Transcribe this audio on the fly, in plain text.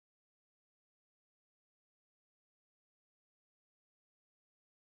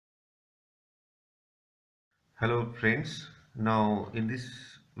Hello friends. Now in this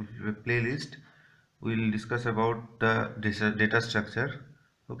playlist we will discuss about the data structure.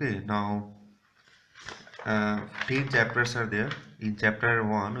 Okay, now 10 chapters are there. In chapter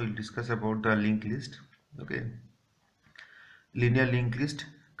 1 we will discuss about the linked list. Okay, linear linked list,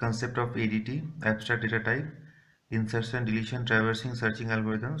 concept of ADT, abstract data type, insertion, deletion, traversing, searching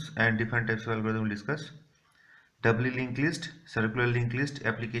algorithms and different types of algorithm we will discuss. Doubly linked list, circular linked list,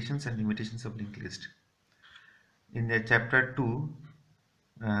 applications and limitations of linked list. In the chapter 2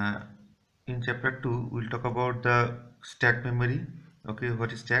 uh, in chapter 2 we'll talk about the stack memory. Okay,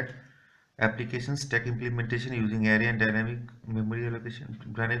 what is stack? Application stack implementation using array and dynamic memory allocation,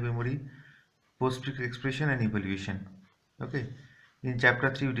 dynamic memory, postfix expression and evaluation. Okay, in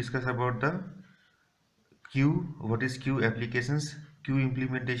chapter 3 we discuss about the queue. What is queue? Applications, queue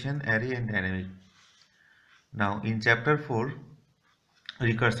implementation, array and dynamic. Now in chapter 4,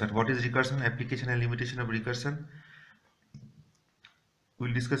 recursion. What is recursion? Application and limitation of recursion.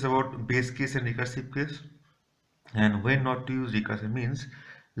 We'll discuss about base case and recursive case, and when not to use recursion means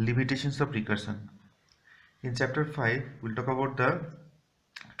limitations of recursion. In chapter 5 we'll talk about the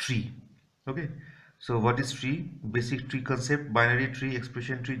tree. Okay, so what is tree? Basic tree concept, binary tree,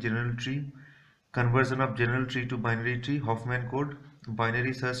 expression tree, general tree, conversion of general tree to binary tree, Hoffman code,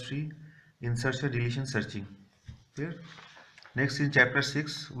 binary search tree, insertion, deletion, searching. Clear? Next in chapter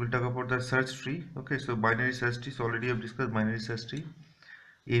 6 we'll talk about the search tree. Okay, so binary search tree, so already I've discussed binary search tree,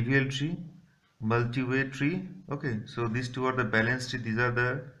 AVL tree, multi-way tree. Okay, so these two are the balanced tree. These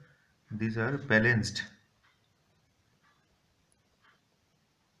are balanced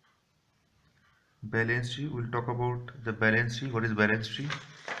tree. We'll talk about the balanced tree. What is balanced tree?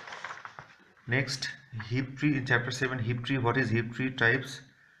 Next, heap tree in chapter 7. Heap tree. What is heap tree? Types,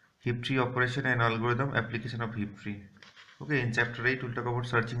 heap tree operation and algorithm, application of heap tree. Okay, in chapter 8 we'll talk about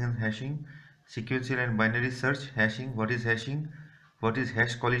searching and hashing, sequential and binary search, hashing. What is hashing? What is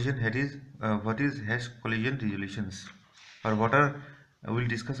hash collision? What is hash collision resolutions? Or what are we'll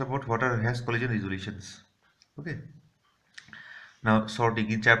discuss about what are hash collision resolutions. Okay. Now sorting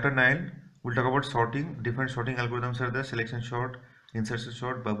in chapter 9 we'll talk about sorting. Different sorting algorithms are the selection sort, insertion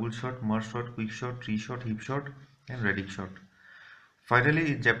sort, bubble sort, merge sort, quick sort, tree sort, heap sort and radix sort.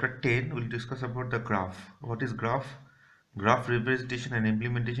 Finally in chapter 10 we'll discuss about the graph. What is graph? Graph representation and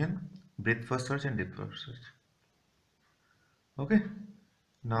implementation, breadth first search and depth first search. Okay,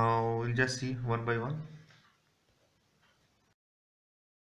 now we'll just see one by one.